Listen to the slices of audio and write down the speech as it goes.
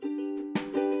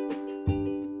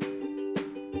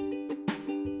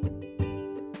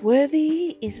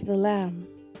Worthy is the Lamb,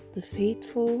 the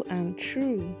faithful and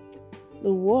true,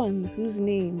 the one whose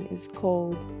name is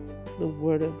called the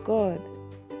Word of God.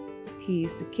 He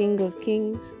is the King of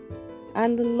kings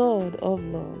and the Lord of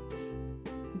lords.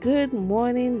 Good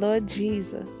morning, Lord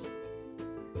Jesus.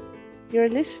 You're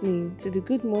listening to the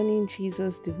Good Morning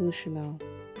Jesus devotional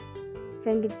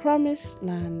from the Promised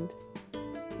Land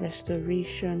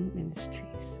Restoration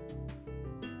Ministries.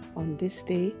 On this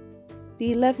day,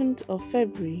 the 11th of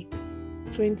February,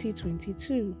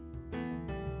 2022.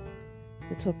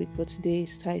 The topic for today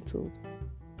is titled,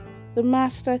 The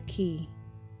Master Key,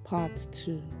 Part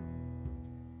 2.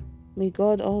 May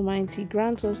God Almighty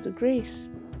grant us the grace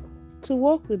to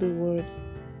walk with the Word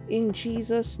in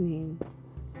Jesus' name.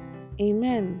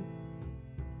 Amen.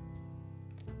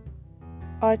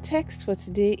 Our text for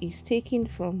today is taken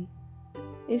from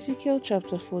Ezekiel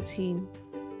chapter 14,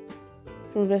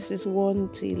 from verses 1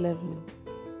 to 11.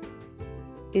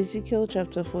 Ezekiel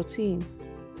chapter 14,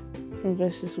 from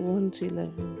verses 1 to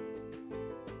 11.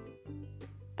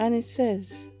 And it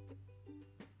says,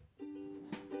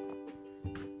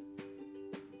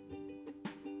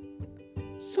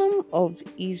 Some of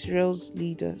Israel's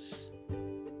leaders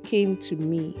came to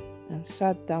me and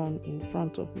sat down in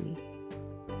front of me.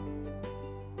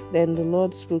 Then the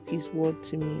Lord spoke his word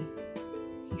to me.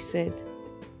 He said,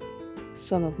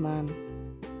 Son of man,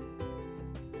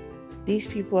 these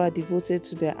people are devoted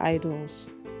to their idols,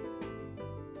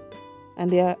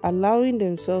 and they are allowing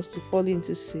themselves to fall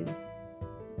into sin.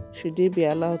 Should they be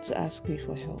allowed to ask me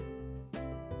for help?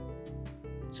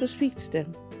 So speak to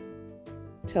them.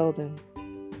 Tell them,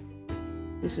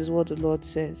 this is what the Lord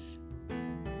says.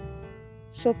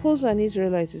 Suppose an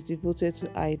Israelite is devoted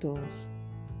to idols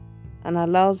and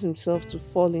allows himself to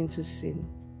fall into sin.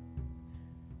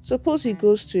 Suppose he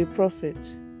goes to a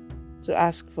prophet to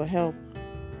ask for help.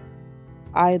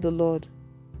 I, the Lord,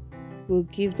 will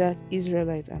give that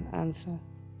Israelite an answer,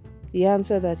 the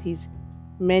answer that his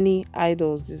many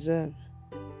idols deserve.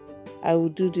 I will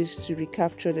do this to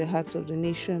recapture the hearts of the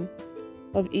nation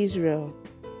of Israel.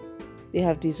 They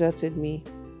have deserted me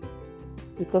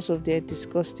because of their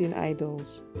disgusting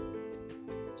idols.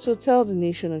 So tell the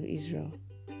nation of Israel,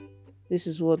 this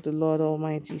is what the Lord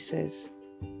Almighty says.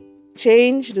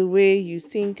 Change the way you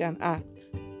think and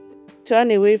act.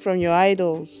 Turn away from your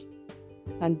idols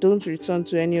and don't return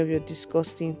to any of your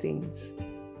disgusting things.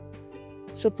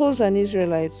 Suppose an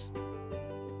Israelite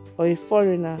or a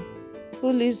foreigner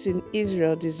who lives in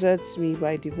Israel deserts me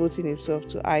by devoting himself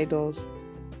to idols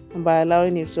and by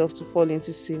allowing himself to fall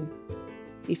into sin.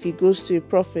 If he goes to a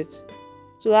prophet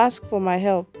to ask for my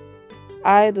help,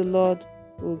 I, the Lord,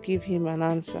 will give him an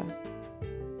answer.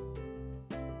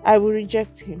 I will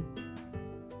reject him,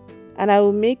 and I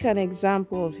will make an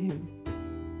example of him.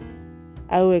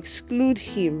 I will exclude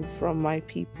him from my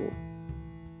people.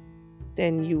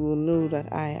 Then you will know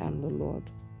that I am the Lord.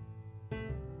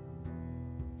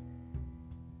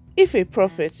 If a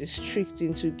prophet is tricked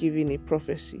into giving a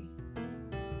prophecy,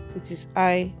 it is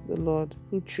I, the Lord,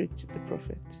 who tricked the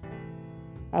prophet.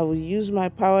 I will use my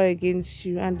power against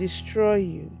you and destroy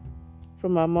you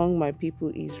from among my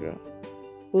people Israel.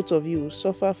 Both of you will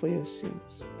suffer for your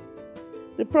sins.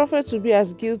 The prophet will be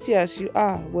as guilty as you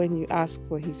are when you ask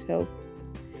for his help.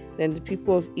 Then the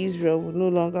people of Israel will no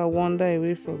longer wander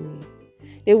away from me.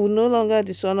 They will no longer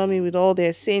dishonor me with all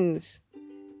their sins.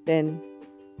 Then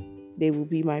they will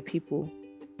be my people,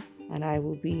 and I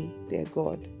will be their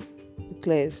God,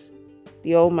 declares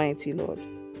the Almighty Lord.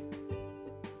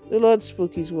 The Lord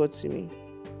spoke his word to me.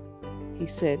 He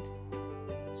said,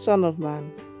 Son of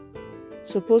man,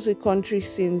 suppose a country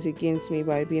sins against me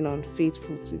by being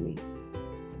unfaithful to me.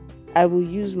 I will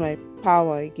use my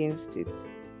power against it,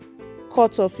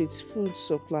 cut off its food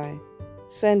supply,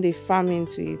 send a famine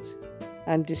to it,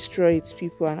 and destroy its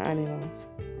people and animals.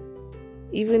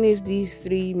 Even if these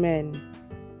three men,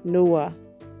 Noah,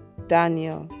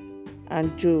 Daniel,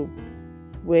 and Job,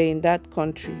 were in that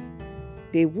country,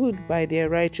 they would, by their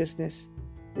righteousness,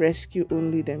 rescue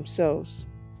only themselves,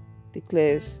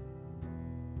 declares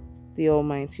the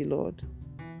Almighty Lord.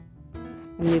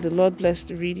 And may the Lord bless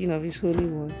the reading of his holy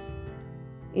word.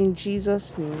 In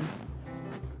Jesus' name,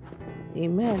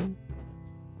 amen.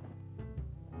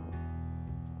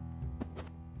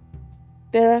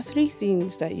 There are three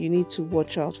things that you need to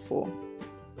watch out for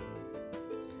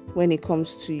when it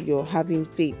comes to your having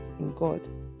faith in God.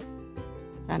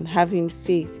 And having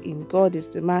faith in God is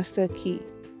the master key.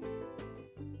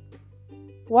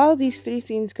 While these three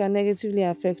things can negatively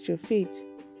affect your faith,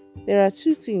 there are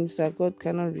two things that God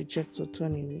cannot reject or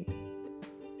turn away: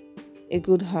 a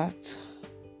good heart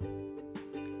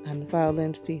and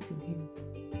violent faith in him.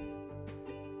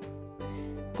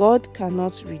 God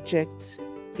cannot reject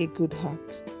a good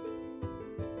heart.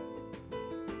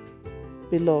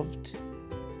 Beloved,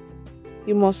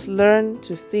 you must learn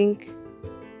to think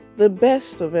the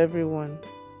best of everyone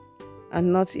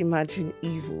and not imagine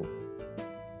evil.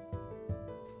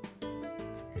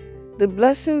 The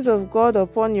blessings of God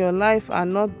upon your life are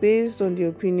not based on the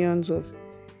opinions of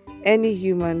any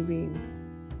human being.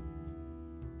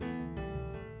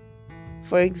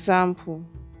 For example,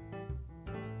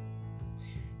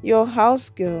 your house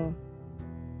girl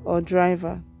or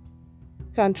driver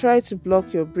can try to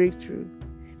block your breakthrough,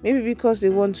 maybe because they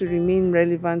want to remain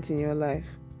relevant in your life.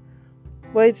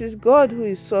 But it is God who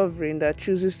is sovereign that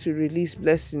chooses to release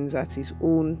blessings at His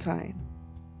own time.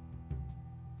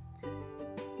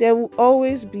 There will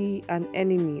always be an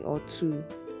enemy or two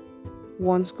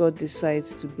once God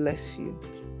decides to bless you.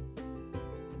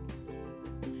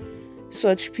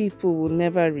 Such people will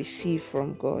never receive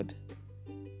from God.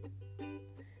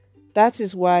 That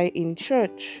is why in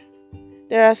church,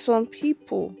 there are some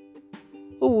people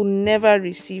who will never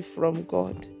receive from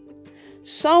God.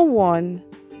 Someone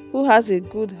who has a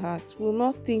good heart will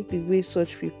not think the way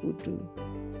such people do.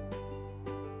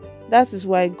 That is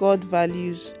why God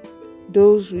values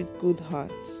those with good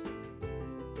hearts.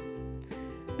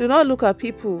 Do not look at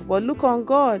people, but look on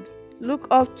God. Look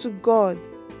up to God.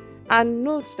 And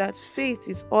note that faith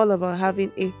is all about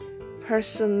having a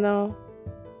personal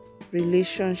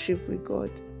relationship with God.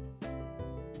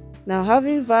 Now,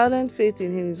 having violent faith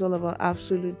in Him is all about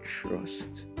absolute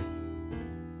trust.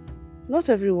 Not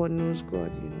everyone knows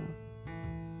God, you know.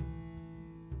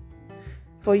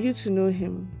 For you to know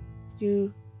Him,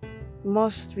 you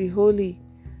must be holy.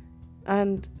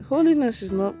 And holiness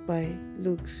is not by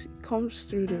looks, it comes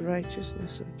through the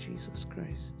righteousness of Jesus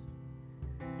Christ.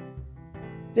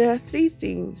 There are three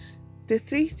things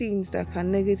that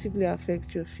can negatively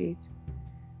affect your faith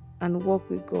and walk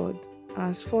with God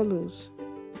as follows.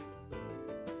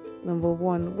 Number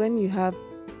one, when you have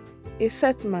a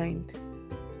set mind,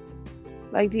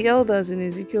 like the elders in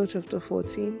Ezekiel chapter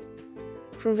 14,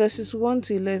 from verses 1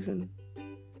 to 11,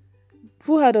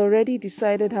 who had already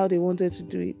decided how they wanted to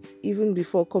do it, even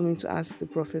before coming to ask the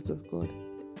prophet of God.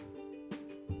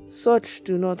 Such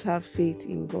do not have faith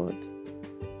in God.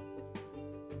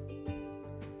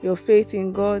 Your faith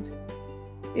in God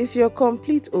is your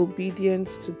complete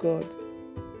obedience to God,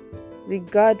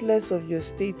 regardless of your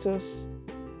status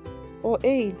or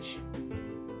age.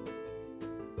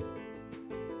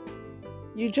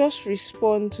 You just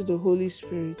respond to the Holy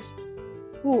Spirit,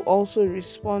 who will also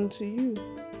respond to you.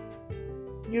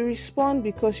 You respond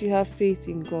because you have faith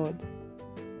in God.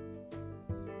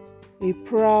 A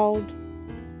proud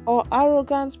or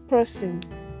arrogant person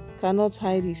cannot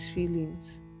hide his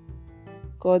feelings.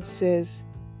 God says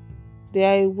they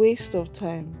are a waste of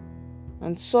time,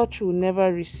 and such will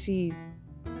never receive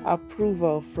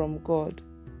approval from God.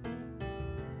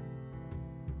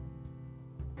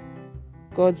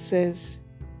 God says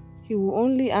He will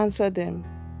only answer them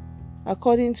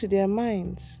according to their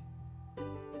minds.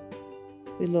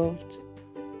 Beloved,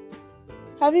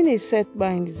 having a set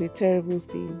mind is a terrible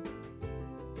thing.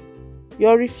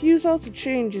 Your refusal to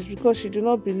change is because you do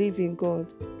not believe in God,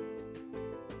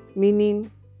 meaning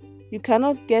you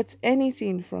cannot get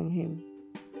anything from Him.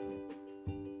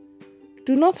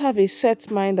 Do not have a set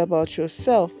mind about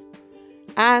yourself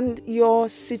and your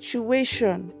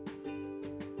situation.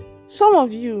 Some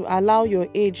of you allow your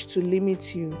age to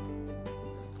limit you.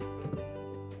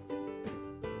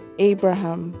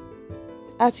 Abraham,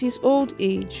 at his old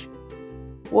age,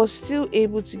 was still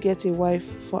able to get a wife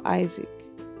for Isaac,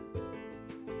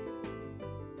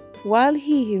 while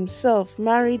he himself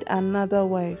married another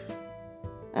wife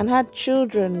and had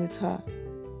children with her.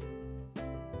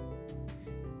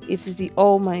 It is the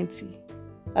Almighty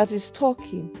that is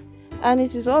talking, and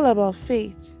it is all about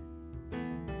faith.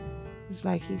 It's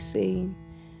like He's saying,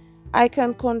 I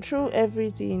can control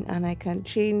everything and I can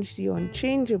change the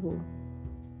unchangeable.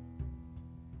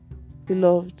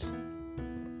 Beloved,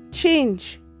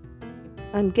 change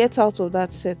and get out of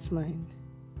that set mind.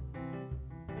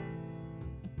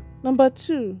 Number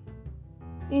two,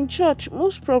 in church,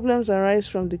 most problems arise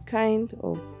from the kind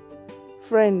of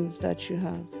friends that you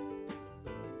have.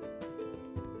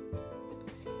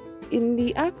 In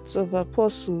the Acts of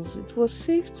Apostles, it was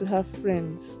safe to have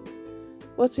friends.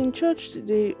 But in church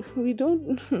today, we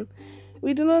do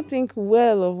not think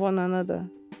well of one another.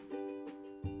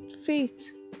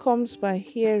 Faith comes by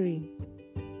hearing,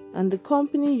 and the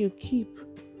company you keep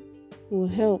will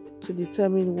help to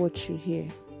determine what you hear.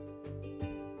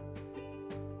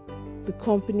 The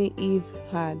company Eve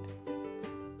had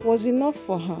was enough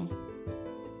for her,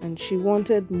 and she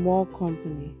wanted more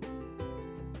company.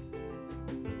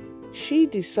 she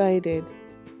decided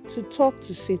to talk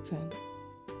to Satan,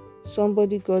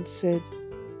 somebody God said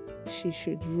she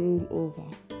should rule over.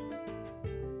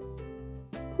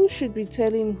 Who should be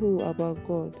telling who about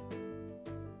God?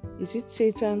 Is it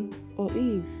Satan or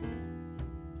Eve?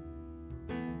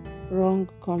 Wrong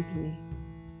company,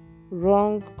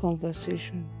 wrong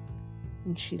conversation,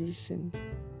 and she listened.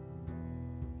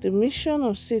 The mission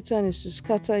of Satan is to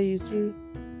scatter you through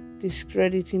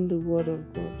discrediting the word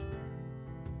of God.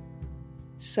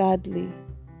 Sadly,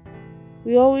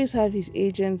 we always have his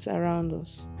agents around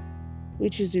us,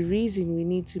 which is the reason we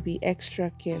need to be extra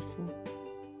careful.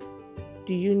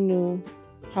 Do you know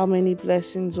how many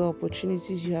blessings or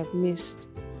opportunities you have missed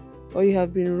or you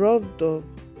have been robbed of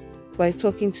by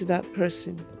talking to that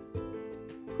person?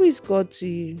 Who is God to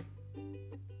you?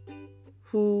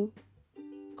 Who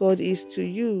God is to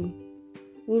you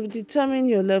will determine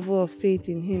your level of faith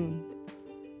in him.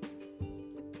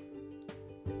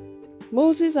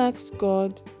 Moses asked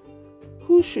God,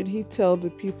 who should he tell the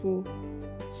people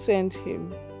sent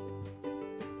him?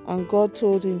 And God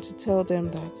told him to tell them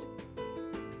that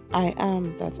I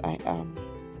am that I am.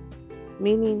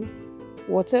 Meaning,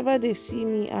 whatever they see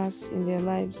me as in their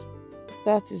lives,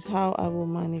 that is how I will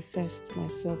manifest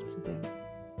myself to them.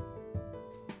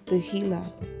 The healer,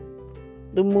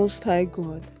 the Most High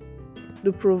God,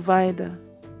 the provider.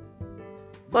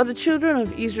 For the children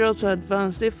of Israel to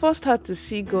advance, they first had to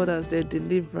see God as their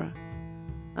deliverer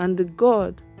and the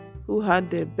God who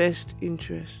had their best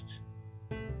interest.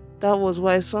 That was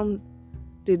why some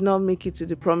did not make it to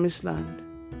the promised land.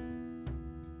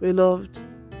 Beloved,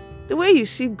 the way you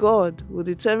see God will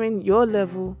determine your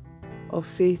level of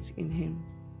faith in him.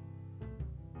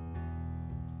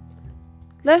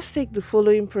 Let's take the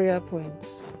following prayer points.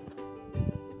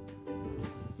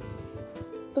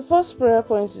 The first prayer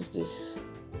point is this: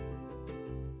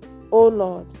 O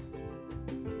Lord,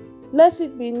 let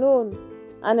it be known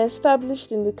and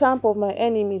established in the camp of my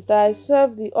enemies that I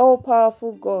serve the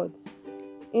all-powerful God,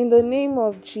 in the name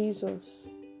of Jesus.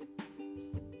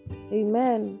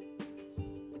 Amen.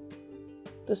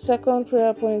 The second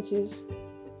prayer point is,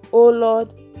 O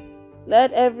Lord,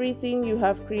 let everything you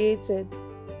have created,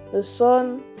 the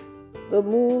sun, the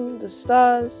moon, the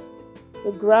stars,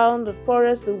 the ground, the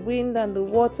forest, the wind, and the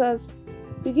waters,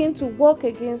 begin to work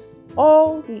against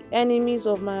all the enemies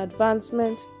of my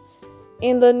advancement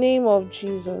in the name of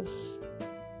Jesus.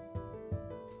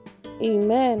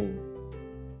 Amen.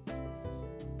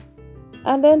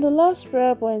 And then the last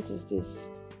prayer point is this: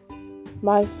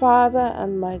 my Father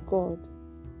and my God,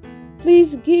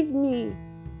 please give me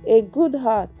a good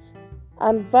heart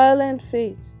and violent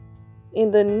faith in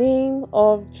the name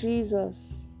of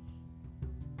Jesus.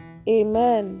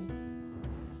 Amen.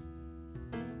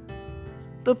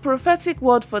 The prophetic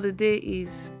word for the day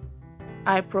is,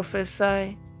 I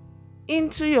prophesy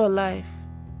into your life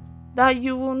that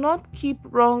you will not keep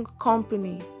wrong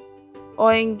company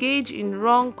or engage in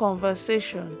wrong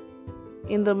conversation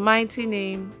in the mighty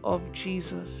name of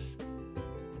Jesus.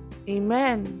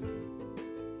 Amen.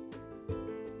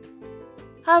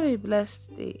 Have a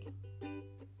blessed day.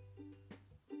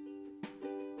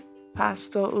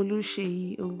 Pastor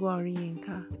Oluseyi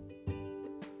Ogworiyenka.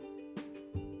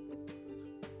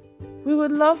 We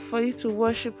would love for you to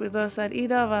worship with us at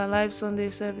either of our live Sunday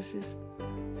services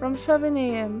from 7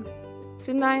 a.m.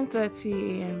 to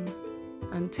 9:30 a.m.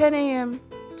 and 10 a.m.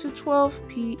 to 12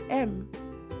 p.m.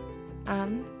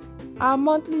 and our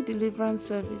monthly deliverance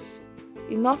service,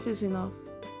 Enough is Enough,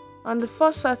 on the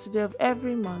first Saturday of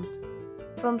every month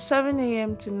from 7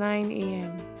 a.m. to 9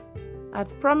 a.m. at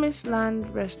Promised Land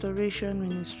Restoration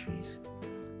Ministries,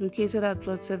 located at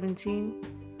Plot 17,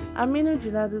 Aminu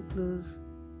Jinadu Close,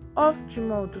 off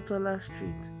Jimoh Odutola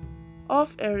Street,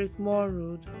 off Eric Moore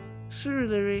Road,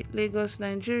 Surulere, Lagos,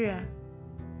 Nigeria.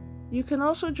 You can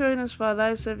also join us for our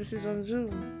live services on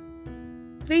Zoom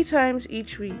 3 times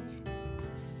each week.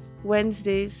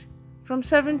 Wednesdays from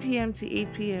 7 p.m. to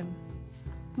 8 p.m.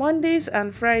 Mondays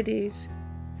and Fridays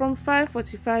from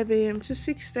 5:45 a.m. to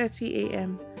 6:30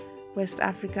 a.m. West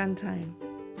African Time.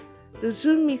 The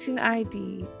Zoom meeting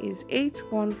ID is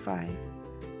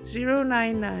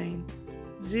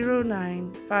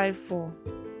 815-099-0954.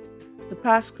 The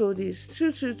passcode is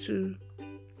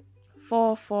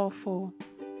 222444.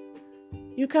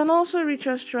 You can also reach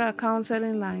us through our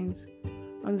counseling lines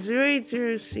on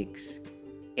 0806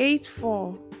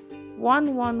 84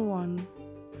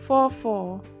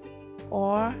 11144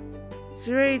 or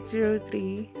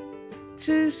 0803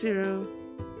 20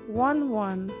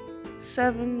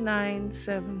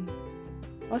 11797,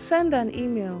 or send an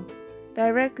email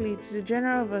directly to the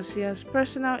General Overseer's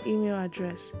personal email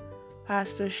address,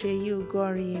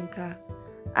 pastorseyiogoriyenka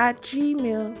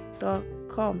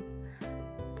gmail.com.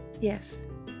 Yes.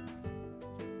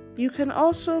 You can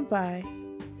also buy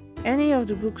any of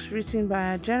the books written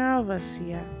by our General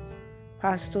Overseer,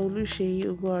 Pastor Oluseyi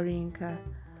Ugorinka,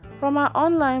 from our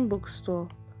online bookstore,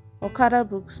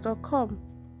 okadabooks.com.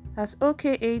 That's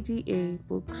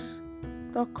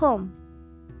okadabooks.com.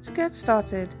 To get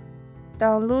started,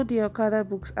 download the Okada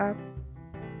Books app,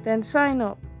 then sign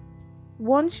up.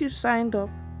 Once you've signed up,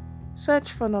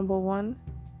 search for number 1,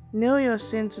 nail your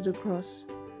sin to the cross.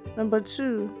 Number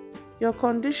 2, your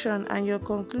condition and your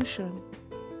conclusion.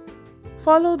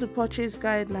 Follow the purchase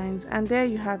guidelines, and there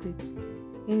you have it,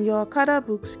 in your Okada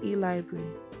Books e-library.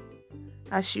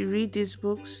 As you read these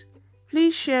books,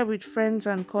 please share with friends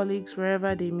and colleagues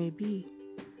wherever they may be.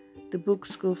 The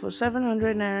books go for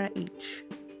 700 Naira each.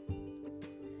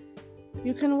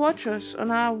 You can watch us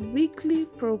on our weekly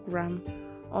program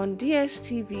on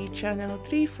DSTV channel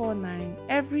 349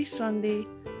 every Sunday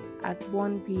at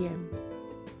 1 p.m.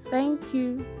 Thank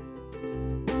you.